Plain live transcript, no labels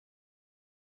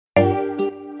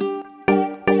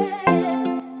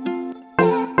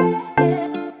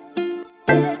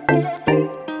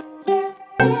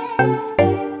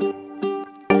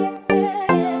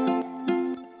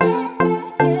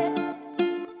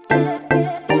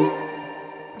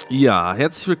Ja,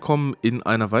 herzlich willkommen in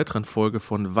einer weiteren Folge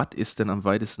von Was ist denn am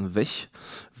weitesten weg?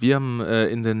 Wir haben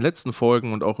in den letzten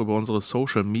Folgen und auch über unsere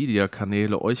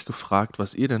Social-Media-Kanäle euch gefragt,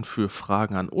 was ihr denn für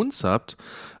Fragen an uns habt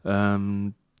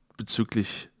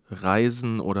bezüglich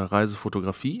Reisen oder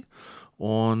Reisefotografie.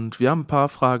 Und wir haben ein paar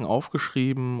Fragen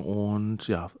aufgeschrieben und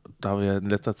ja, da wir in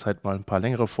letzter Zeit mal ein paar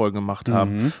längere Folgen gemacht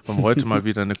haben, wollen wir heute mal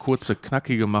wieder eine kurze,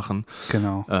 knackige machen.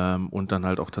 Genau. Und dann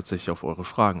halt auch tatsächlich auf eure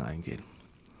Fragen eingehen.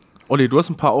 Olli, du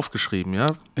hast ein paar aufgeschrieben, ja?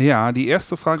 Ja, die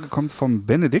erste Frage kommt vom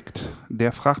Benedikt.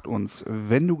 Der fragt uns,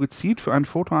 wenn du gezielt für ein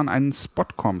Foto an einen Spot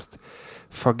kommst,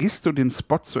 vergisst du den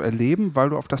Spot zu erleben,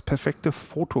 weil du auf das perfekte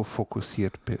Foto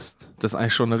fokussiert bist? Das ist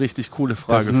eigentlich schon eine richtig coole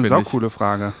Frage, Das ist eine finde ich. saucoole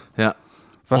Frage. Ja.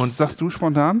 Was Und sagst du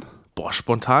spontan? Boah,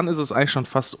 spontan ist es eigentlich schon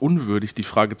fast unwürdig, die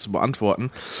Frage zu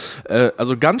beantworten.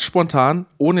 Also ganz spontan,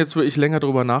 ohne jetzt wirklich länger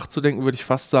drüber nachzudenken, würde ich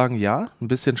fast sagen, ja, ein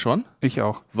bisschen schon. Ich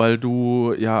auch. Weil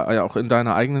du ja auch in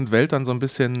deiner eigenen Welt dann so ein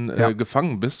bisschen Ja.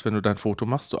 gefangen bist, wenn du dein Foto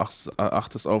machst. Du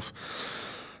achtest auf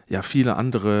ja, viele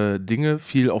andere Dinge,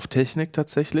 viel auf Technik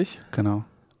tatsächlich. Genau.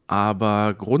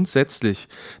 Aber grundsätzlich,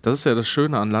 das ist ja das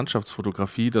Schöne an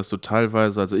Landschaftsfotografie, dass du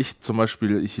teilweise, also ich zum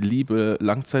Beispiel, ich liebe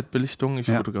Langzeitbelichtung. Ich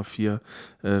fotografiere,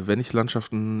 wenn ich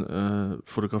Landschaften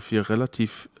fotografiere,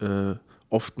 relativ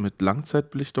oft mit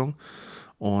Langzeitbelichtung.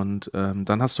 Und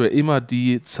dann hast du ja immer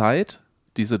die Zeit,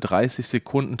 diese 30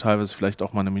 Sekunden, teilweise vielleicht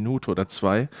auch mal eine Minute oder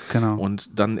zwei. Genau.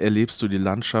 Und dann erlebst du die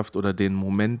Landschaft oder den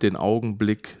Moment, den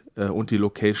Augenblick und die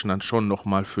Location dann schon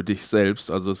nochmal für dich selbst.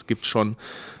 Also es gibt schon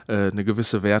eine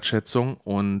gewisse Wertschätzung.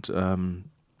 Und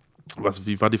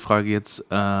wie war die Frage jetzt?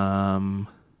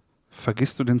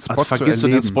 Vergisst du den Spot Vergisst zu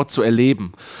erleben? du den Spot zu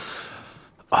erleben?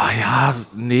 Ja,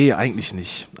 nee, eigentlich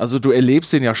nicht. Also du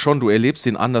erlebst den ja schon, du erlebst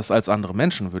den anders als andere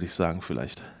Menschen, würde ich sagen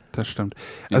vielleicht. Das stimmt.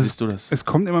 Wie siehst du das? Es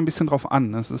kommt immer ein bisschen drauf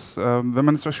an. Es ist, wenn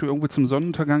man zum Beispiel irgendwo zum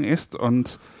Sonnenuntergang ist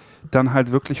und dann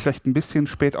halt wirklich vielleicht ein bisschen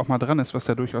spät auch mal dran ist, was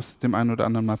ja durchaus dem einen oder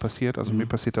anderen mal passiert. Also mir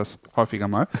passiert das häufiger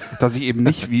mal, dass ich eben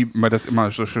nicht, wie wir das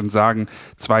immer so schön sagen,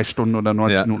 2 Stunden oder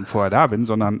 90 Minuten vorher da bin,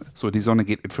 sondern so die Sonne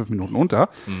geht in 5 Minuten unter.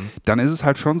 Dann ist es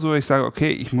halt schon so, ich sage, okay,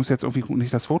 ich muss jetzt irgendwie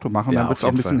nicht das Foto machen, Ja, dann wird es auch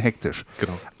ein bisschen hektisch.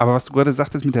 Genau. Aber was du gerade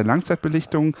sagtest mit der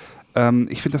Langzeitbelichtung,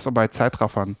 ich finde das auch bei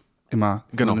Zeitraffern immer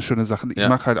so eine schöne Sache. Ich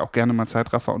mache halt auch gerne mal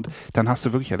Zeitraffer und dann hast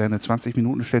du wirklich ja deine 20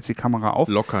 Minuten, stellst die Kamera auf.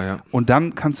 Locker, ja. Und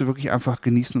dann kannst du wirklich einfach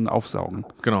genießen und aufsaugen.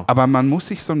 Genau. Aber man muss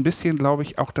sich so ein bisschen, glaube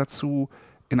ich, auch dazu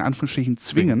in Anführungsstrichen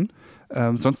zwingen.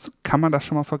 Sonst kann man das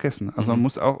schon mal vergessen. Also man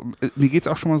muss auch, mir geht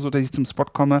es auch schon mal so, dass ich zum Spot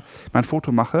komme, mein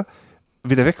Foto mache,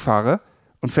 wieder wegfahre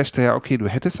und feststelle, ja, okay, du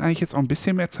hättest eigentlich jetzt auch ein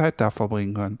bisschen mehr Zeit da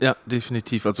verbringen können. Ja,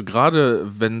 definitiv. Also gerade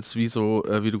wenn es wie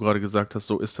du gerade gesagt hast,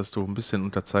 so ist, dass du ein bisschen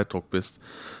unter Zeitdruck bist.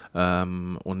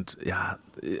 Und ja,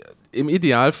 im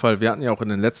Idealfall, wir hatten ja auch in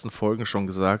den letzten Folgen schon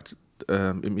gesagt,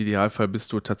 im Idealfall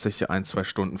bist du tatsächlich 1-2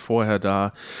 Stunden vorher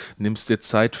da, nimmst dir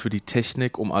Zeit für die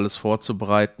Technik, um alles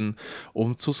vorzubereiten,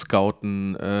 um zu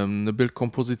scouten, eine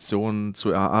Bildkomposition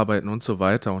zu erarbeiten und so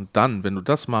weiter. Und dann, wenn du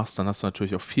das machst, dann hast du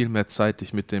natürlich auch viel mehr Zeit,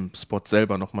 dich mit dem Spot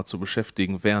selber nochmal zu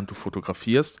beschäftigen, während du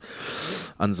fotografierst.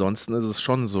 Ansonsten ist es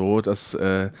schon so, dass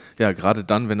gerade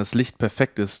dann, wenn das Licht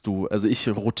perfekt ist, ich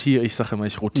rotiere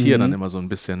dann immer so ein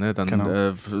bisschen, ne? Dann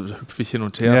hüpfe ich hin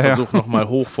und her, versuche nochmal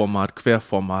Hochformat,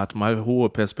 Querformat, mal hohe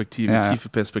Perspektive, tiefe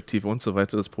Perspektive und so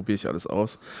weiter, das probiere ich alles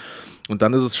aus. Und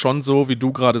dann ist es schon so, wie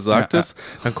du gerade sagtest,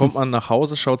 dann kommt man nach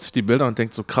Hause, schaut sich die Bilder und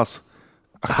denkt so, krass,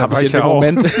 habe ich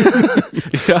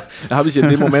in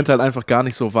dem Moment halt einfach gar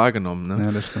nicht so wahrgenommen. Ne?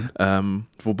 Ja, das stimmt.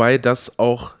 Wobei das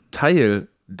auch Teil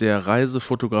der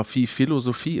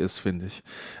Reisefotografie-Philosophie ist, finde ich.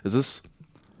 Es ist,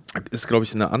 glaube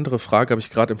ich, eine andere Frage, habe ich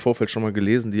gerade im Vorfeld schon mal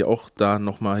gelesen, die auch da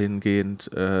nochmal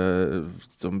hingehend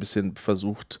so ein bisschen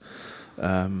versucht,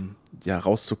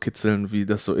 rauszukitzeln, wie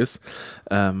das so ist.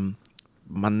 Man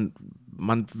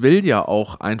will ja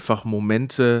auch einfach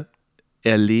Momente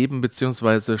erleben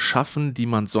bzw. schaffen, die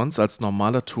man sonst als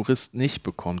normaler Tourist nicht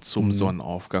bekommt zum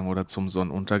Sonnenaufgang oder zum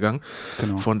Sonnenuntergang.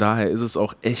 Genau. Von daher ist es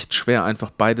auch echt schwer,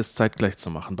 einfach beides zeitgleich zu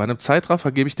machen. Bei einem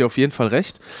Zeitraffer gebe ich dir auf jeden Fall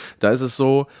recht. Da ist es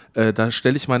so, da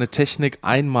stelle ich meine Technik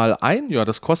einmal ein. Ja,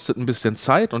 das kostet ein bisschen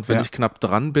Zeit und wenn ich knapp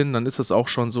dran bin, dann ist es auch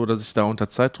schon so, dass ich da unter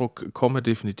Zeitdruck komme,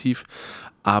 definitiv.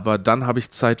 Aber dann habe ich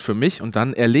Zeit für mich und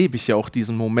dann erlebe ich ja auch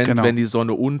diesen Moment, wenn die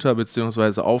Sonne unter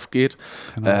bzw. aufgeht.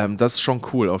 Genau. Das ist schon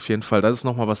cool, auf jeden Fall. Das ist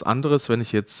nochmal was anderes, wenn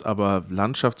ich jetzt aber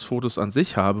Landschaftsfotos an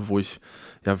sich habe, wo ich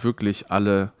ja wirklich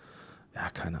alle,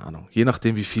 ja, keine Ahnung, je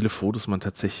nachdem, wie viele Fotos man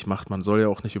tatsächlich macht, man soll ja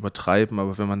auch nicht übertreiben,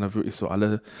 aber wenn man da wirklich so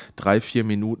alle 3-4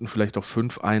 Minuten, vielleicht auch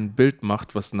 5 ein Bild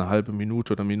macht, was eine halbe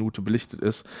Minute oder Minute belichtet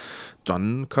ist,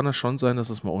 dann kann es schon sein,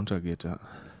 dass es mal untergeht, ja.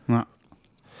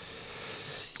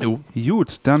 Jo.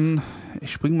 Gut, dann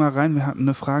ich springe mal rein. Wir hatten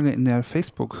eine Frage in der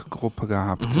Facebook-Gruppe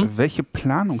gehabt. Welche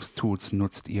Planungstools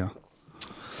nutzt ihr?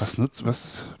 Was Das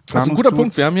ist ein guter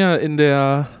Punkt. Wir haben ja in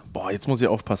der, jetzt muss ich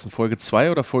aufpassen, Folge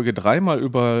 2 oder Folge 3 mal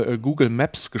über Google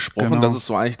Maps gesprochen. Genau. Das ist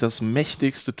so eigentlich das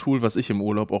mächtigste Tool, was ich im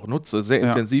Urlaub auch nutze. Sehr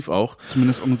intensiv auch.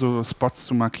 Zumindest um so Spots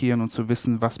zu markieren und zu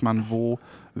wissen, was man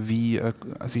wie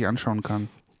sich anschauen kann.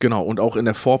 Genau, und auch in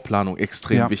der Vorplanung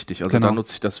extrem wichtig. Also da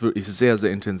nutze ich das wirklich sehr,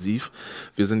 sehr intensiv.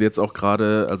 Wir sind jetzt auch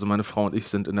gerade, also meine Frau und ich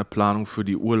sind in der Planung für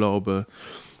die Urlaube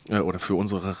oder für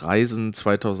unsere Reisen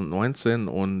 2019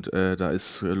 und da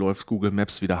läuft Google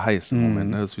Maps wieder heiß im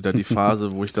Moment. Ne? Das ist wieder die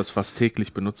Phase, wo ich das fast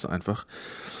täglich benutze einfach.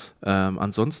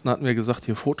 Ansonsten hatten wir gesagt,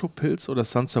 hier Photopilz oder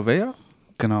Sun Surveyor.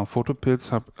 Genau,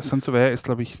 Photopilz. Sun Surveyor ist,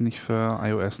 glaube ich, nicht für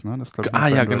iOS, ne? Das,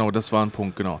 genau, das war ein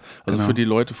Punkt, genau. Also für die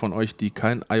Leute von euch, die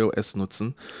kein iOS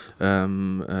nutzen,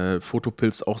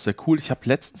 Photopilz auch sehr cool. Ich habe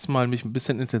letztens mal mich ein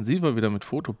bisschen intensiver wieder mit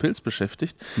Photopilz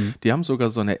beschäftigt. Die haben sogar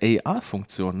so eine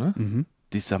AR-Funktion, ne?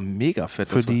 Die ist ja mega fett.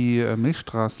 Für die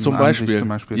Milchstraßen zum Beispiel.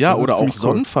 Ja, oder auch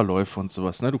Sonnenverläufe und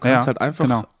sowas. Ne? Du kannst halt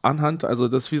einfach anhand, also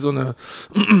das ist wie so eine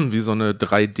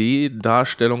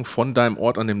 3D-Darstellung von deinem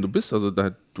Ort, an dem du bist. Also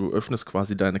du öffnest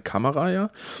quasi deine Kamera,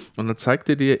 und dann zeigt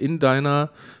er dir in deiner,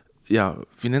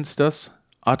 wie nennt sich das?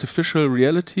 Artificial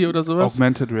Reality oder sowas?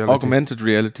 Augmented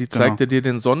Reality zeigt er dir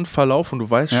den Sonnenverlauf und du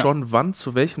weißt schon, wann,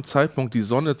 zu welchem Zeitpunkt die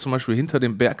Sonne zum Beispiel hinter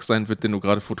dem Berg sein wird, den du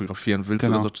gerade fotografieren willst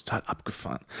oder so. Total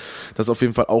abgefahren. Das ist auf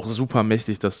jeden Fall auch super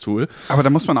mächtig, das Tool. Aber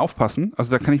da muss man aufpassen. Also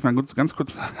da kann ich mal ganz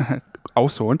kurz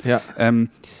ausholen. Ja.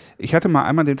 Ich hatte mal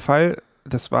einmal den Fall,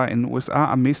 das war in den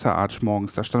USA am Mesa Arch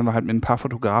morgens. Da standen wir halt mit ein paar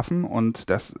Fotografen und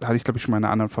das hatte ich, glaube ich, schon mal in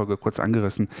einer anderen Folge kurz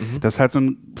angerissen. Das ist halt so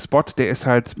ein Spot, der ist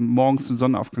halt morgens zum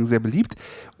Sonnenaufgang sehr beliebt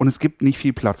und es gibt nicht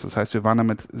viel Platz. Das heißt, wir waren da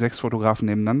mit 6 Fotografen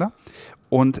nebeneinander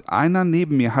und einer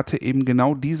neben mir hatte eben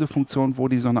genau diese Funktion, wo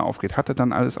die Sonne aufgeht. Hatte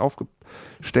dann alles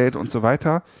aufgestellt und so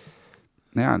weiter.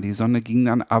 Naja, die Sonne ging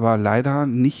dann aber leider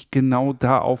nicht genau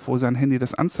da auf, wo sein Handy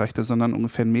das anzeigte, sondern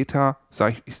ungefähr einen Meter,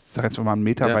 ich sage jetzt mal einen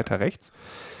Meter weiter rechts.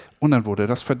 Und dann wurde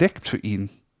das verdeckt für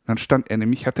ihn. Dann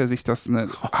hat er sich das eine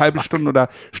halbe Stunde oder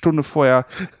Stunde vorher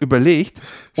überlegt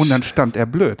und dann stand er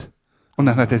blöd. Und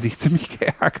dann hat er sich ziemlich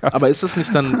geärgert. Aber ist das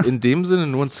nicht dann in dem Sinne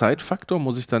nur ein Zeitfaktor?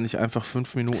 Muss ich da nicht einfach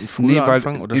 5 Minuten früher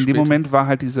anfangen oder in später? dem Moment war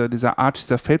halt dieser Arch,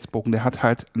 dieser Felsbogen, der hat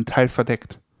halt einen Teil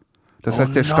verdeckt. Das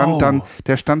heißt, der stand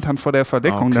dann vor der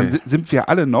Verdeckung. Okay. Dann sind wir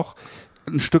alle noch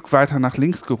ein Stück weiter nach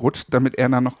links gerutscht, damit er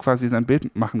dann noch quasi sein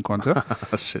Bild machen konnte.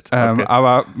 Shit, okay.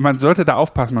 Aber man sollte da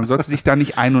aufpassen, man sollte sich da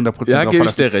nicht 100% drauf verlassen. Ja, gebe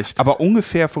ich dir recht. Aber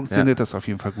ungefähr funktioniert das auf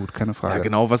jeden Fall gut, keine Frage. Ja,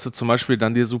 genau, was du zum Beispiel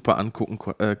dann dir super angucken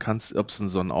kannst, ob es ein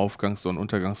Sonnenaufgangs-,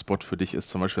 Sonnenuntergangsspot für dich ist,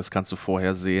 zum Beispiel, das kannst du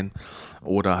vorher sehen.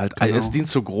 Oder halt, es dient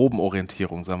zur groben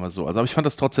Orientierung, sagen wir so. Also, aber ich fand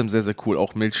das trotzdem sehr, sehr cool.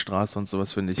 Auch Milchstraße und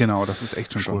sowas finde ich. Genau, das ist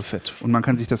echt schon cool. Fett. Und man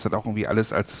kann sich das halt auch irgendwie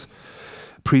alles als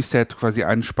Preset quasi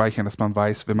einspeichern, dass man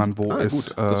weiß, wenn man wo ist.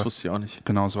 Gut, das wusste ich auch nicht.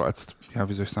 Genau, so als,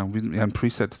 wie soll ich sagen, ein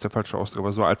Preset ist der falsche Ausdruck,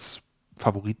 aber so als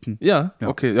Favoriten. Ja,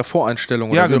 okay,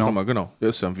 Voreinstellungen oder wie auch immer, genau. Ja,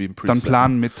 ist ja wie ein Preset. Dann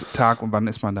planen mit Tag und wann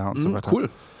ist man da und so weiter.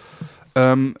 Cool.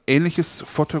 Ähnliches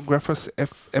Photographers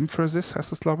Emphasis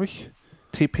heißt das, glaube ich.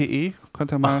 TPE,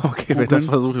 könnt ihr mal okay, wenn ich das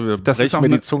versuche, das ist auch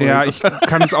die Zunge. Ja, ich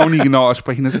kann es auch nie genau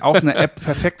aussprechen. Das ist auch eine App,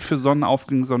 perfekt für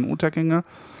Sonnenaufgänge, Sonnenuntergänge.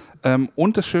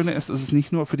 Und das Schöne ist, es ist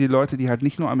nicht nur für die Leute, die halt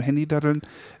nicht nur am Handy daddeln,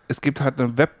 es gibt halt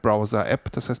eine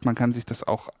Webbrowser-App, das heißt, man kann sich das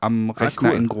auch am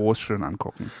Rechner in groß schön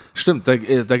angucken. Stimmt, da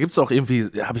gibt es auch irgendwie,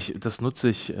 das nutze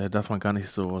ich, darf man gar nicht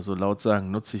so laut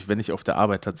sagen, nutze ich, wenn ich auf der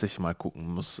Arbeit tatsächlich mal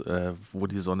gucken muss, wo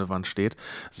die Sonne wann steht,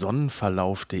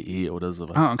 sonnenverlauf.de oder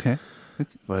sowas. Ah, okay.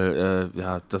 Weil,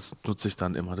 das nutze ich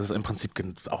dann immer. Das ist im Prinzip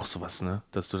auch sowas, ne?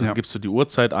 Dass du dann gibst du die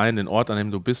Uhrzeit ein, den Ort, an dem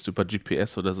du bist, über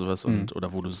GPS oder sowas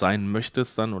oder wo du sein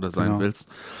möchtest dann oder sein willst,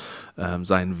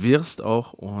 sein wirst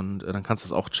auch und dann kannst du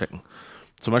es auch checken.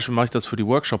 Zum Beispiel mache ich das für die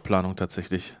Workshop-Planung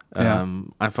tatsächlich.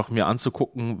 Einfach mir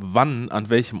anzugucken, wann,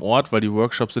 an welchem Ort, weil die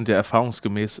Workshops sind ja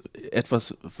erfahrungsgemäß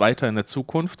etwas weiter in der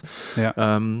Zukunft.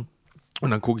 Ja. Und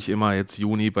dann gucke ich immer jetzt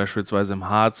Juni beispielsweise im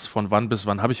Harz, von wann bis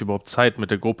wann habe ich überhaupt Zeit mit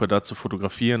der Gruppe da zu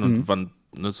fotografieren und wann,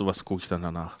 sowas gucke ich dann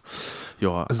danach.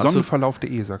 Ja,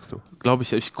 Sonnenverlauf.de sagst du? Glaube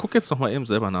ich gucke jetzt nochmal eben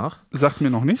selber nach. Sagt mir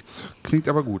noch nichts, klingt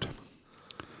aber gut.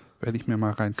 Werde ich mir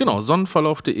mal reinziehen. Genau,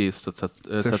 sonnenverlauf.de ist das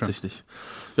tatsächlich. Schön.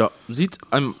 Ja, sieht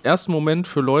im ersten Moment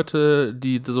für Leute,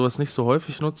 die sowas nicht so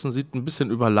häufig nutzen, sieht ein bisschen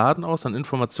überladen aus an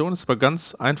Informationen, ist aber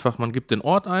ganz einfach. Man gibt den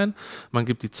Ort ein, man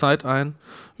gibt die Zeit ein,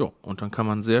 ja, und dann kann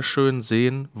man sehr schön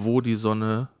sehen, wo die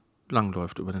Sonne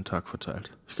langläuft über den Tag verteilt.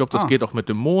 Ich glaube, das geht auch mit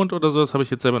dem Mond oder so, das habe ich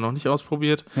jetzt selber noch nicht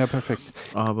ausprobiert. Ja, perfekt.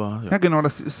 Aber ja, genau,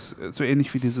 das ist so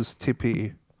ähnlich wie dieses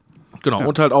TPE. Genau, Ja.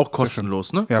 und halt auch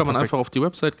kostenlos, ne? Ja, Kann man perfekt. einfach auf die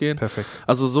Website gehen. Perfekt.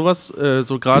 Also sowas,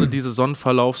 so gerade diese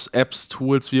Sonnenverlaufs-Apps,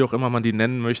 Tools, wie auch immer man die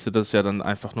nennen möchte, das ist ja dann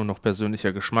einfach nur noch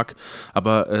persönlicher Geschmack.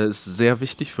 Aber ist sehr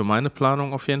wichtig für meine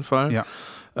Planung auf jeden Fall. Ja.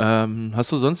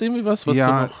 Hast du sonst irgendwie was du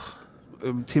Ja,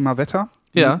 noch... Thema Wetter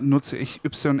Ja. nutze ich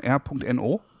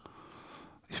yr.no.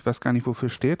 Ich weiß gar nicht, wofür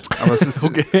steht, aber es ist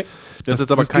Okay, das ist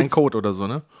jetzt aber das kein gibt's- Code oder so,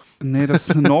 ne? Nee, das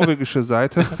ist eine norwegische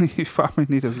Seite. Ich frage mich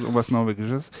nicht, das ist irgendwas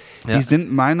Norwegisches. Ja. Die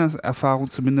sind meiner Erfahrung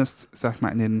zumindest, sag ich mal,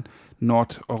 in den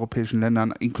nordeuropäischen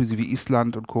Ländern, inklusive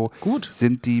Island und Co., Gut.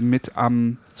 sind die mit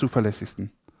am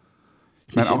zuverlässigsten.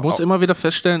 Ich meine, auch- muss immer wieder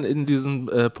feststellen, in diesen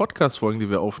Podcast-Folgen, die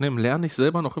wir aufnehmen, lerne ich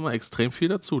selber noch immer extrem viel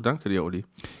dazu. Danke dir, Olli.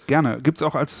 Gerne. Gibt es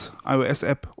auch als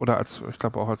iOS-App oder als, ich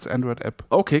glaube auch als Android-App.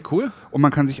 Okay, cool. Und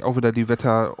man kann sich auch wieder die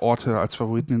Wetterorte als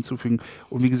Favoriten hinzufügen.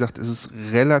 Und wie gesagt, es ist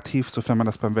relativ, sofern man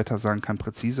das beim Wetter sagen kann,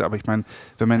 präzise. Aber ich meine,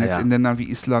 wenn man jetzt Ja. in Ländern wie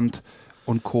Island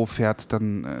und Co. fährt,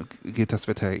 dann geht das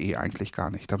Wetter eigentlich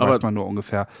gar nicht. Dann Aber- weiß man nur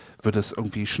ungefähr, wird es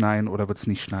irgendwie schneien oder wird es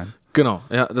nicht schneien. Genau,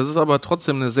 ja, das ist aber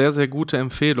trotzdem eine sehr, sehr gute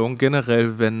Empfehlung.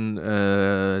 Generell, wenn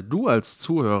du als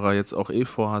Zuhörer jetzt auch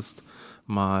vorhast,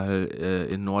 mal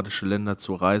in nordische Länder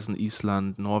zu reisen,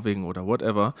 Island, Norwegen oder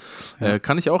whatever,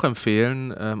 kann ich auch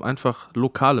empfehlen, einfach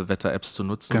lokale Wetter-Apps zu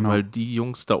nutzen, Genau. weil die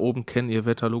Jungs da oben kennen ihr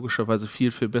Wetter logischerweise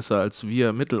viel, viel besser als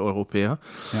wir Mitteleuropäer.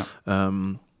 Ja.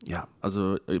 Ja,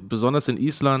 also besonders in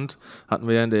Island, hatten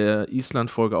wir ja in der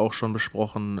Island-Folge auch schon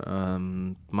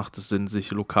besprochen, macht es Sinn,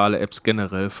 sich lokale Apps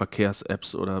generell,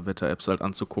 Verkehrs-Apps oder Wetter-Apps halt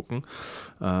anzugucken.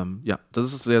 Ja,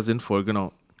 das ist sehr sinnvoll,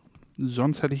 genau.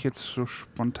 Sonst hätte ich jetzt so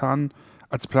spontan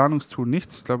als Planungstool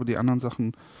nichts. Ich glaube, die anderen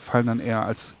Sachen fallen dann eher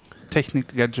als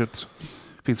Technik-Gadget,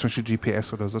 wie zum Beispiel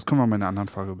GPS oder so. Das können wir mal in einer anderen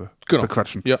Frage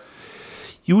bequatschen. Ja.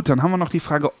 Gut, dann haben wir noch die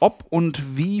Frage, ob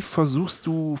und wie versuchst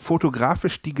du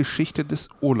fotografisch die Geschichte des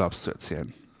Urlaubs zu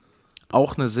erzählen?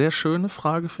 Auch eine sehr schöne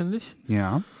Frage, finde ich.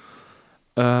 Ja.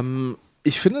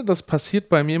 Ich finde, das passiert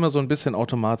bei mir immer so ein bisschen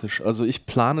automatisch. Also ich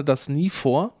plane das nie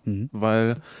vor,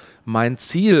 weil mein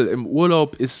Ziel im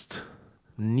Urlaub ist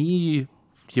nie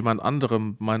jemand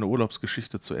anderem meine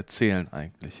Urlaubsgeschichte zu erzählen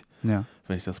eigentlich. Ja.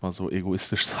 Wenn ich das mal so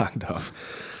egoistisch sagen darf.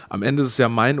 Am Ende ist es ja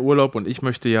mein Urlaub und ich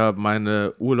möchte ja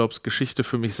meine Urlaubsgeschichte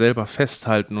für mich selber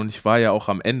festhalten und ich war ja auch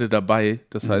am Ende dabei.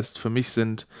 Das heißt, für mich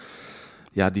sind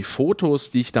ja die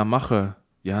Fotos, die ich da mache,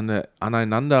 ja eine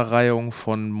Aneinanderreihung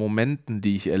von Momenten,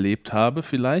 die ich erlebt habe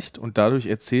vielleicht und dadurch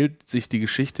erzählt sich die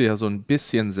Geschichte ja so ein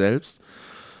bisschen selbst.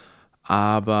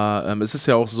 Aber es ist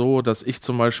ja auch so, dass ich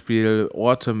zum Beispiel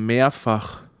Orte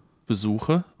mehrfach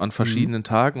besuche an verschiedenen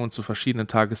Tagen und zu verschiedenen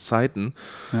Tageszeiten.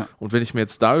 Ja. Und wenn ich mir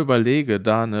jetzt da überlege,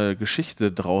 da eine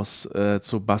Geschichte draus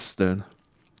zu basteln,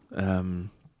 dann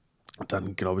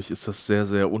glaube ich, ist das sehr,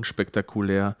 sehr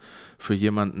unspektakulär für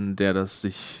jemanden, der das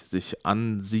sich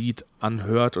ansieht,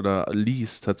 anhört oder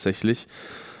liest tatsächlich.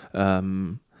 Ja,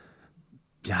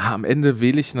 am Ende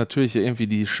wähle ich natürlich irgendwie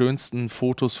die schönsten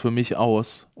Fotos für mich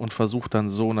aus und versuche dann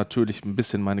so natürlich ein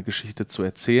bisschen meine Geschichte zu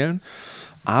erzählen.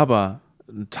 Aber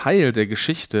ein Teil der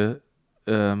Geschichte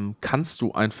kannst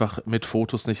du einfach mit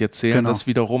Fotos nicht erzählen. Genau. Das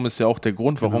wiederum ist ja auch der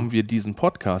Grund, warum wir diesen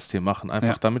Podcast hier machen.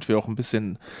 Einfach damit wir auch ein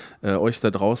bisschen euch da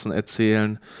draußen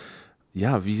erzählen,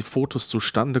 ja, wie Fotos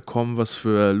zustande kommen, was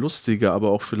für lustige,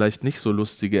 aber auch vielleicht nicht so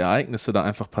lustige Ereignisse da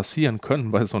einfach passieren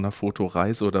können bei so einer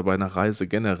Fotoreise oder bei einer Reise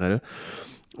generell.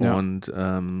 Ja. Und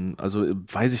also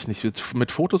weiß ich nicht,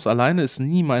 mit Fotos alleine ist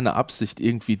nie meine Absicht,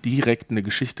 irgendwie direkt eine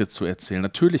Geschichte zu erzählen.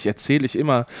 Natürlich erzähle ich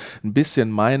immer ein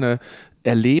bisschen meine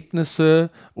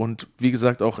Erlebnisse und wie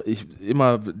gesagt auch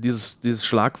immer dieses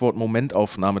Schlagwort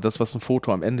Momentaufnahme, das, was ein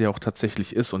Foto am Ende ja auch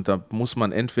tatsächlich ist. Und da muss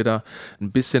man entweder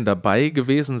ein bisschen dabei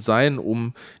gewesen sein,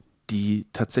 um die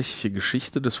tatsächliche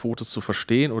Geschichte des Fotos zu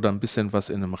verstehen oder ein bisschen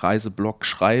was in einem Reiseblog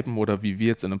schreiben oder wie wir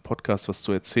jetzt in einem Podcast was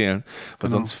zu erzählen.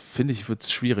 Weil Genau. sonst finde ich, wird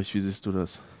es schwierig. Wie siehst du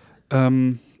das?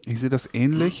 Ich sehe das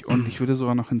ähnlich und ich würde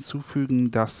sogar noch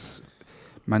hinzufügen, dass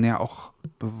man ja auch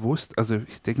bewusst, also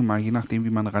ich denke mal, je nachdem, wie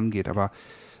man rangeht, aber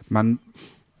man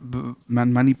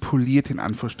manipuliert in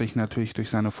Anführungsstrichen natürlich durch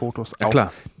seine Fotos Ja, auch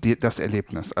klar. das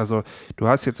Erlebnis. Also du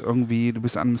hast jetzt irgendwie, du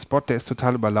bist an einem Spot, der ist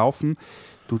total überlaufen.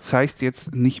 Du zeigst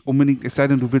jetzt nicht unbedingt, es sei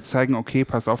denn, du willst zeigen, okay,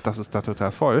 pass auf, das ist da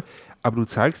total voll, aber du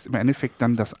zeigst im Endeffekt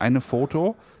dann das eine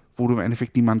Foto, wo du im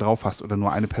Endeffekt niemanden drauf hast oder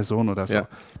nur eine Person oder so. Ja.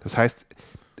 Das heißt,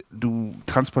 du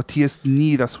transportierst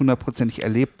nie das hundertprozentig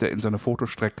Erlebte in so eine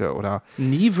Fotostrecke oder.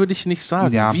 Nie würde ich nicht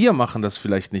sagen. Ja. Wir machen das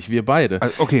vielleicht nicht, wir beide.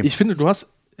 Okay. Ich finde, du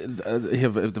hast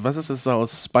hier, was ist das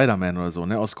aus Spider-Man oder so,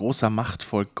 ne? Aus großer Macht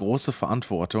folgt große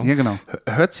Verantwortung. Ja, genau.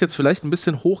 Hört sich jetzt vielleicht ein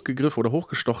bisschen hochgegriffen oder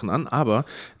hochgestochen an, aber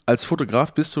als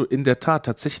Fotograf bist du in der Tat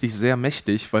tatsächlich sehr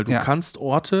mächtig, weil du kannst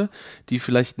Orte, die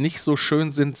vielleicht nicht so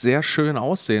schön sind, sehr schön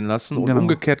aussehen lassen und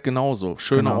umgekehrt genauso.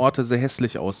 Schöne Orte sehr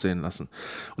hässlich aussehen lassen.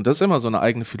 Und das ist immer so eine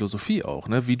eigene Philosophie auch,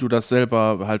 ne? Wie du das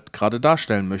selber halt gerade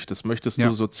darstellen möchtest. Möchtest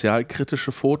du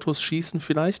sozialkritische Fotos schießen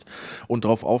vielleicht und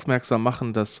darauf aufmerksam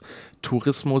machen, dass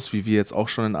Tourismus, wie wir jetzt auch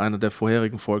schon in einer der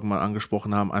vorherigen Folgen mal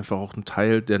angesprochen haben, einfach auch einen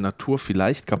Teil der Natur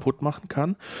vielleicht kaputt machen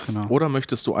kann? Genau. Oder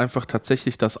möchtest du einfach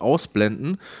tatsächlich das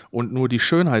ausblenden und nur die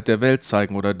Schönheit der Welt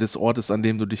zeigen oder des Ortes, an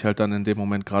dem du dich halt dann in dem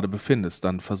Moment gerade befindest?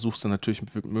 Dann versuchst du natürlich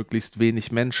möglichst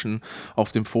wenig Menschen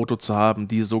auf dem Foto zu haben,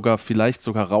 die vielleicht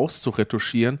sogar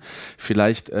rauszuretuschieren,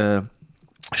 vielleicht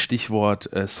Stichwort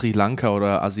Sri Lanka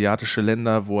oder asiatische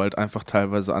Länder, wo halt einfach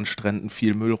teilweise an Stränden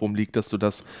viel Müll rumliegt, dass du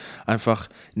das einfach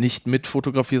nicht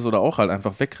mitfotografierst oder auch halt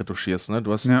einfach wegretuschierst. Ne?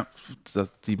 Du hast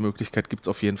die Möglichkeit gibt es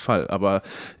auf jeden Fall. Aber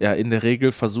ja, in der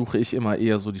Regel versuche ich immer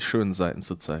eher so die schönen Seiten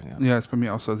zu zeigen. Ja, ist bei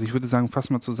mir auch so. Also ich würde sagen,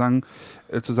 fassen wir zusammen,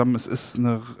 es ist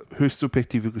eine höchst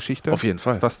subjektive Geschichte. Auf jeden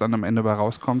Fall. Was dann am Ende bei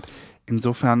rauskommt.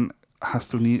 Insofern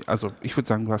hast du nie, also ich würde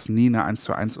sagen, du hast nie eine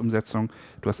 1:1 Umsetzung.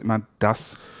 Du hast immer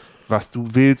das, was du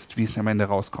willst, wie es am Ende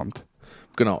rauskommt.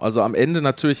 Genau, also am Ende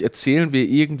natürlich erzählen wir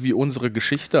irgendwie unsere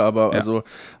Geschichte, aber also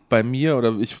bei mir,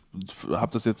 oder ich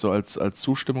habe das jetzt so als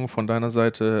Zustimmung von deiner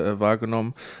Seite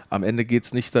wahrgenommen, am Ende geht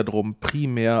es nicht darum,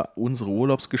 primär unsere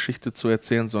Urlaubsgeschichte zu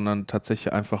erzählen, sondern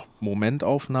tatsächlich einfach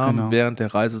Momentaufnahmen während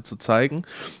der Reise zu zeigen.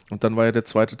 Und dann war ja der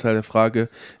zweite Teil der Frage,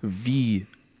 wie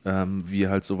wir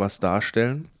halt sowas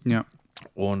darstellen. Ja.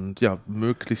 Und ja,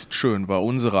 möglichst schön war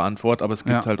unsere Antwort, aber es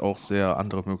gibt halt auch sehr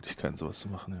andere Möglichkeiten, sowas zu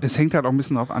machen. Ja. Es hängt halt auch ein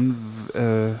bisschen darauf an,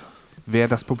 wer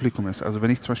das Publikum ist. Also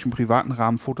wenn ich zum Beispiel im privaten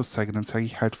Rahmen Fotos zeige, dann zeige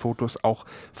ich halt Fotos auch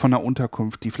von einer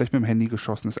Unterkunft, die vielleicht mit dem Handy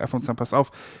geschossen ist. Einfach und sagen, pass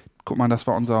auf, guck mal, das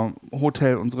war unser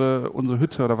Hotel, unsere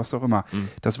Hütte oder was auch immer.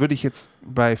 Das würde ich jetzt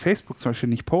bei Facebook zum Beispiel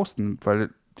nicht posten, weil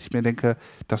ich mir denke,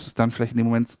 das ist dann vielleicht in dem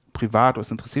Moment privat oder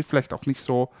es interessiert vielleicht auch nicht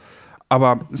so.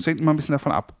 Aber es hängt immer ein bisschen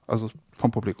davon ab, also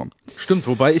vom Publikum. Stimmt,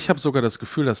 wobei ich habe sogar das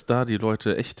Gefühl, dass da die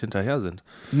Leute echt hinterher sind.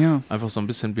 Ja. Einfach so ein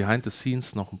bisschen behind the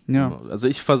scenes noch. Ja. Also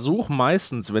ich versuche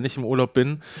meistens, wenn ich im Urlaub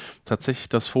bin, tatsächlich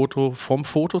das Foto vom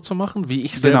Foto zu machen, wie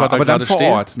ich selber da gerade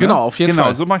stehe. Ort, ne? Genau, auf jeden Fall.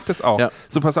 Genau, so mache ich das auch. Ja.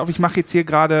 So, pass auf, ich mache jetzt hier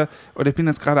gerade, oder ich bin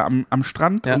jetzt gerade am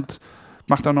Strand und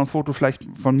mache dann noch ein Foto vielleicht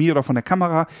von mir oder von der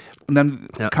Kamera und dann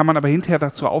kann man aber hinterher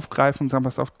dazu aufgreifen und sagen,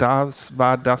 pass auf,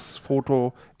 das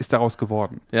Foto ist daraus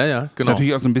geworden. Ja, ja, genau. Das ist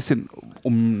natürlich auch so ein bisschen,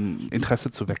 um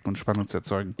Interesse zu wecken und Spannung zu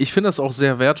erzeugen. Ich finde das auch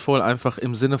sehr wertvoll, einfach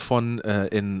im Sinne von,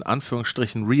 in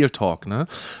Anführungsstrichen, Real Talk, ne?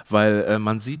 Weil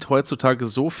man sieht heutzutage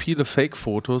so viele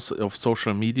Fake-Fotos auf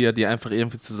Social Media, die einfach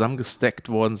irgendwie zusammengestackt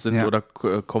worden sind oder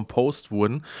composed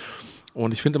wurden.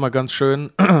 Und ich finde immer ganz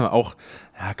schön, auch,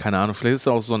 ja, keine Ahnung, vielleicht ist es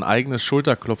auch so ein eigenes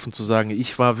Schulterklopfen zu sagen,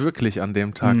 ich war wirklich an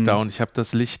dem Tag da und ich habe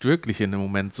das Licht wirklich in dem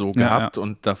Moment so gehabt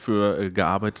und dafür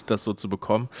gearbeitet, das so zu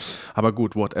bekommen. Aber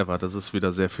gut, whatever, das ist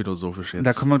wieder sehr philosophisch jetzt.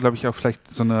 Da können wir, glaube ich, auch vielleicht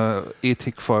so eine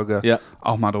Ethikfolge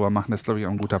auch mal drüber machen. Das ist, glaube ich,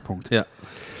 auch ein guter Punkt. Ja.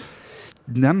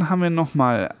 Dann haben wir noch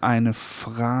mal eine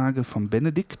Frage von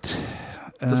Benedikt.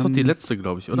 Das ist doch die letzte,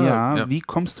 glaube ich, oder? Ja, wie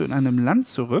kommst du in einem Land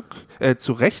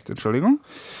zurecht,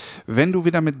 wenn du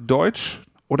wieder mit Deutsch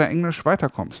oder Englisch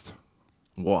weiterkommst?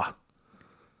 Boah.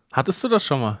 Hattest du das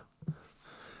schon mal?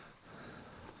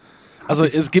 Also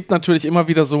es gibt natürlich immer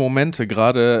wieder so Momente,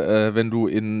 gerade wenn du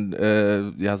in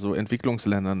so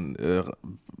Entwicklungsländern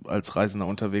als Reisender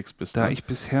unterwegs bist. Da ich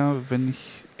bisher, wenn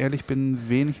ich ehrlich bin,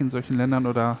 wenig in solchen Ländern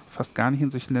oder fast gar nicht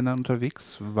in solchen Ländern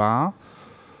unterwegs war,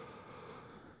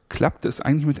 klappt es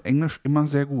eigentlich mit Englisch immer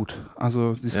sehr gut.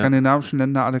 Also die skandinavischen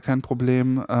Länder alle kein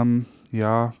Problem.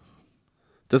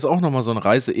 Das ist auch nochmal so ein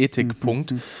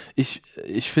Reiseethik-Punkt. Ich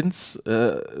finde es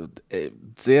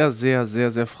sehr, sehr,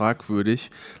 sehr, sehr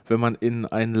fragwürdig, wenn man in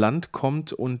ein Land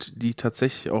kommt und die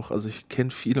tatsächlich auch, also ich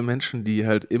kenne viele Menschen, die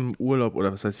halt im Urlaub,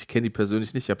 oder was heißt, ich kenne die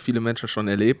persönlich nicht, ich habe viele Menschen schon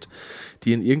erlebt,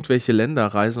 die in irgendwelche Länder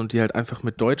reisen und die halt einfach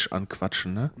mit Deutsch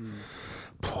anquatschen. Ne?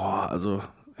 Boah, also...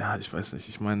 Ja, ich weiß nicht.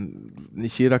 Ich meine,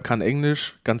 nicht jeder kann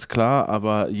Englisch, ganz klar,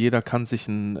 aber jeder kann sich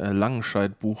ein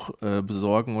Langenscheid-Buch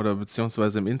besorgen oder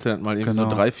beziehungsweise im Internet mal irgendwie so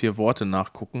 3-4 Worte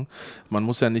nachgucken. Man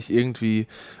muss ja nicht irgendwie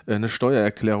eine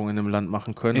Steuererklärung in einem Land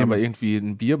machen können, aber irgendwie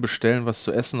ein Bier bestellen, was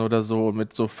zu essen oder so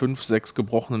mit so 5, 6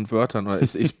 gebrochenen Wörtern.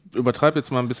 Ich übertreibe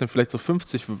jetzt mal ein bisschen, vielleicht so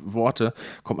 50 Worte,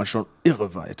 kommt man schon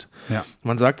irre weit. Ja.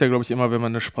 Man sagt ja, glaube ich, immer, wenn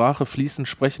man eine Sprache fließend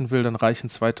sprechen will, dann reichen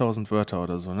 2000 Wörter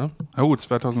oder so, ne? Na gut,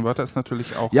 2000 Wörter ist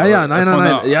natürlich auch... Nein.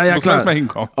 Ja, muss klar. erst mal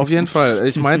hinkommen. Auf jeden Fall.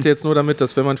 Ich meinte jetzt nur damit,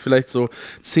 dass wenn man vielleicht so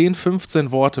 10,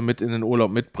 15 Worte mit in den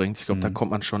Urlaub mitbringt, ich glaube, da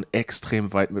kommt man schon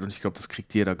extrem weit mit und ich glaube, das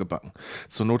kriegt jeder gebacken.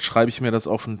 Zur Not schreibe ich mir das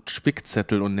auf einen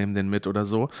Spickzettel und nehme den mit oder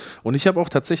so. Und ich habe auch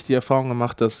tatsächlich die Erfahrung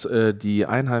gemacht, dass die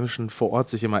Einheimischen vor Ort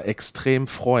sich immer extrem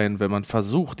freuen, wenn man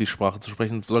versucht, die Sprache zu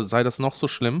sprechen, sei das noch so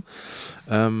schlimm.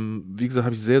 Wie gesagt,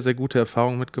 habe ich sehr, sehr gute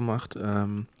Erfahrungen mitgemacht.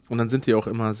 Und dann sind die auch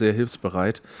immer sehr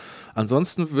hilfsbereit.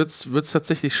 Ansonsten wird's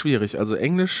tatsächlich schwierig. Also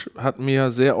Englisch hat mir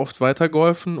sehr oft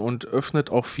weitergeholfen und öffnet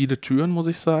auch viele Türen, muss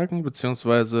ich sagen,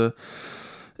 beziehungsweise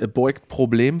beugt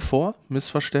Problemen vor,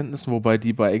 Missverständnissen, wobei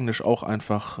die bei Englisch auch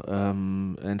einfach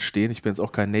entstehen. Ich bin jetzt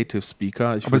auch kein Native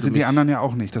Speaker. Aber sind die anderen ja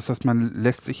auch nicht. Das heißt, man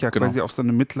lässt sich ja quasi auf so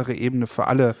eine mittlere Ebene für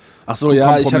alle. Ach so,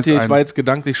 ja, ich war jetzt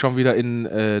gedanklich schon wieder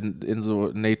in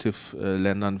so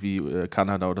Native-Ländern wie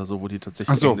Kanada oder so, wo die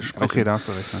tatsächlich Englisch sprechen. Okay, da hast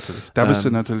du recht, natürlich. Da bist du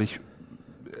natürlich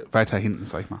weiter hinten,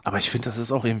 sag ich mal. Aber ich finde, das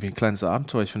ist auch irgendwie ein kleines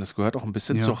Abenteuer. Ich finde, das gehört auch ein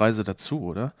bisschen zur Reise dazu,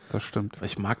 oder? Das stimmt.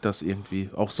 Ich mag das irgendwie.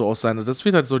 Auch so aus seiner, das ist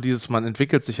wieder so dieses, man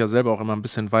entwickelt sich ja selber auch immer ein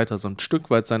bisschen weiter, so ein Stück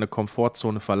weit seine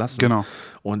Komfortzone verlassen. Genau.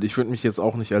 Und ich würde mich jetzt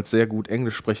auch nicht als sehr gut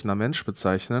englisch sprechender Mensch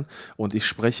bezeichnen. Und ich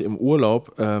spreche im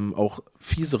Urlaub auch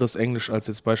fieseres Englisch als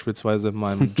jetzt beispielsweise in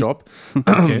meinem Job.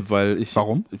 Okay.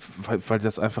 Warum? Weil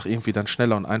das einfach irgendwie dann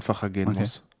schneller und einfacher gehen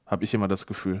muss. Habe ich immer das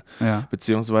Gefühl. Ja.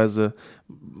 Beziehungsweise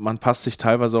man passt sich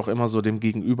teilweise auch immer so dem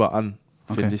Gegenüber an,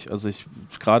 finde ich. Also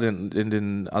gerade in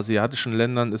den asiatischen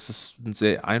Ländern ist es ein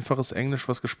sehr einfaches Englisch,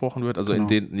 was gesprochen wird. Also in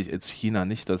denen, nicht jetzt China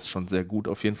nicht, das ist schon sehr gut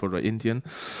auf jeden Fall, oder Indien.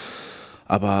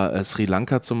 Aber Sri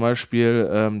Lanka zum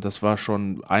Beispiel, das war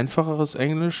schon einfacheres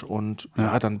Englisch und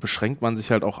dann beschränkt man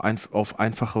sich halt auch auf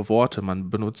einfache Worte. Man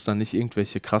benutzt dann nicht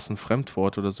irgendwelche krassen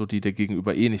Fremdworte oder so, die der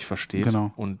Gegenüber nicht versteht.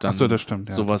 Genau. Und dann das stimmt.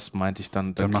 Ja. Sowas meinte ich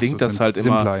dann. Dann dann klingt das halt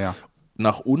simpler, immer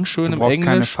nach unschönem du brauchst Englisch.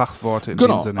 keine Fachworte in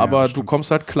dem Sinne. Aber ja, du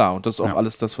kommst halt klar und das ist auch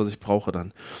alles das, was ich brauche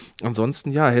dann.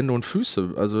 Ansonsten, Hände und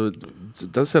Füße. Also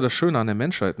das ist ja das Schöne an der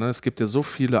Menschheit. Ne? Es gibt ja so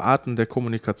viele Arten der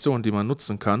Kommunikation, die man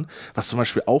nutzen kann. Was zum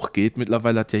Beispiel auch geht,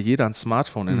 mittlerweile hat ja jeder ein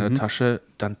Smartphone in der Tasche,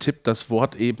 dann tippt das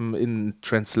Wort eben in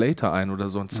Translator ein oder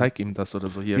so und zeigt ihm das oder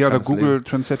so. Hier ja, oder Google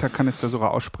Translator kann es da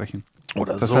sogar aussprechen.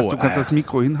 Oder das so. heißt, du kannst das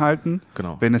Mikro hinhalten,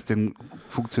 wenn es denn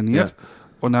funktioniert.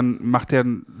 Und dann macht der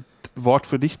ein Wort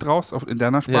für dich draus in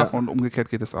deiner Sprache und umgekehrt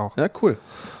geht es auch. Ja, cool.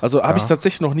 Also habe ich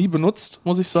tatsächlich noch nie benutzt,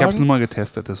 muss ich sagen. Ich habe es nur mal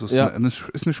getestet. Das ist,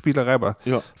 eine Spielerei, aber es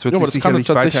wird sich aber das kann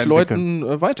tatsächlich Leuten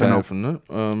weiterhelfen.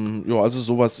 Genau. Ne? Also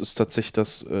sowas ist tatsächlich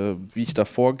das, wie ich da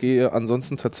vorgehe.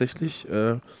 Ansonsten tatsächlich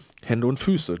Hände und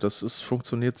Füße.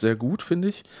 Funktioniert sehr gut, finde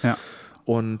ich. Ja.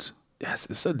 Und es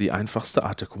ist ja die einfachste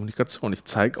Art der Kommunikation. Ich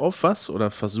zeige auf was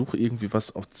oder versuche irgendwie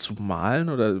was auch zu malen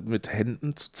oder mit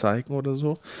Händen zu zeigen oder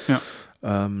so. Ja.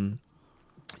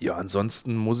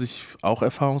 Ansonsten muss ich auch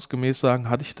erfahrungsgemäß sagen,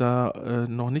 hatte ich da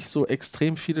noch nicht so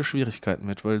extrem viele Schwierigkeiten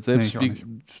mit, weil selbst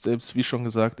wie schon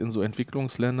gesagt, in so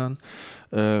Entwicklungsländern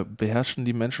beherrschen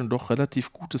die Menschen doch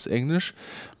relativ gutes Englisch,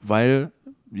 weil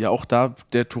ja auch da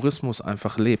der Tourismus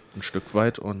einfach lebt ein Stück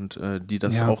weit und die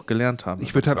das auch gelernt haben.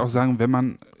 Ich würde halt auch sagen, wenn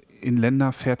man in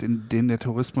Länder fährt, in denen der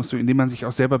Tourismus, in denen man sich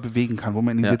auch selber bewegen kann, wo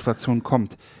man in die Situation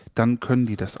kommt, dann können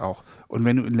die das auch. Und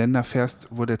wenn du in Länder fährst,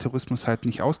 wo der Tourismus halt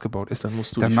nicht ausgebaut ist, dann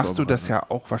machst du das ja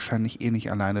auch wahrscheinlich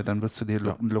nicht alleine. Dann wirst du dir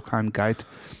einen lokalen Guide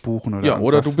buchen oder irgendwas.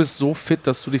 Oder du bist so fit,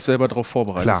 dass du dich selber darauf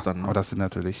vorbereitest. Klar, aber das sind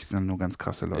natürlich nur ganz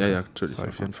krasse Leute. Ja, natürlich,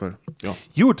 auf jeden Fall. Ja.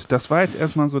 Gut, das war jetzt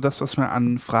erstmal so das, was wir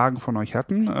an Fragen von euch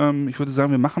hatten. Ich würde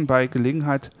sagen, wir machen bei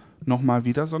Gelegenheit nochmal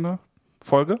wieder so eine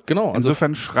Folge. Genau.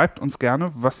 Insofern schreibt uns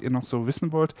gerne, was ihr noch so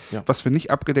wissen wollt, was wir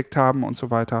nicht abgedeckt haben und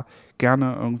so weiter.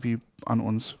 Gerne irgendwie an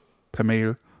uns per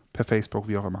Mail, per Facebook,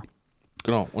 wie auch immer.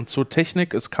 Genau. Und zur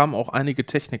Technik, es kamen auch einige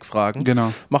Technikfragen.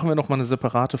 Genau. Machen wir nochmal eine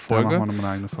separate Folge. Da machen wir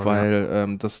nochmal eine eigene Folge.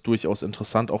 Weil das durchaus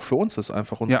interessant auch für uns ist,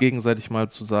 einfach uns gegenseitig mal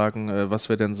zu sagen, was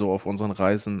wir denn so auf unseren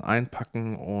Reisen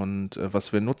einpacken und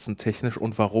was wir nutzen technisch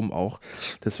und warum auch.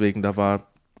 Deswegen,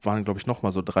 waren, glaube ich,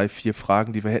 nochmal so 3, 4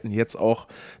 Fragen, die wir hätten jetzt auch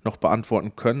noch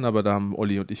beantworten können, aber da haben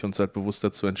Olli und ich uns halt bewusst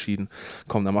dazu entschieden,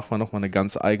 komm, da machen wir nochmal eine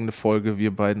ganz eigene Folge,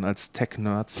 wir beiden als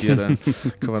Tech-Nerds hier, dann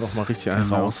können wir nochmal richtig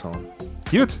einen raushauen.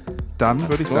 Gut, dann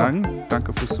würde ich sagen,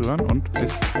 danke fürs Zuhören und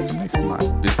bis zum nächsten Mal.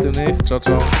 Bis demnächst, ciao,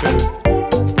 ciao.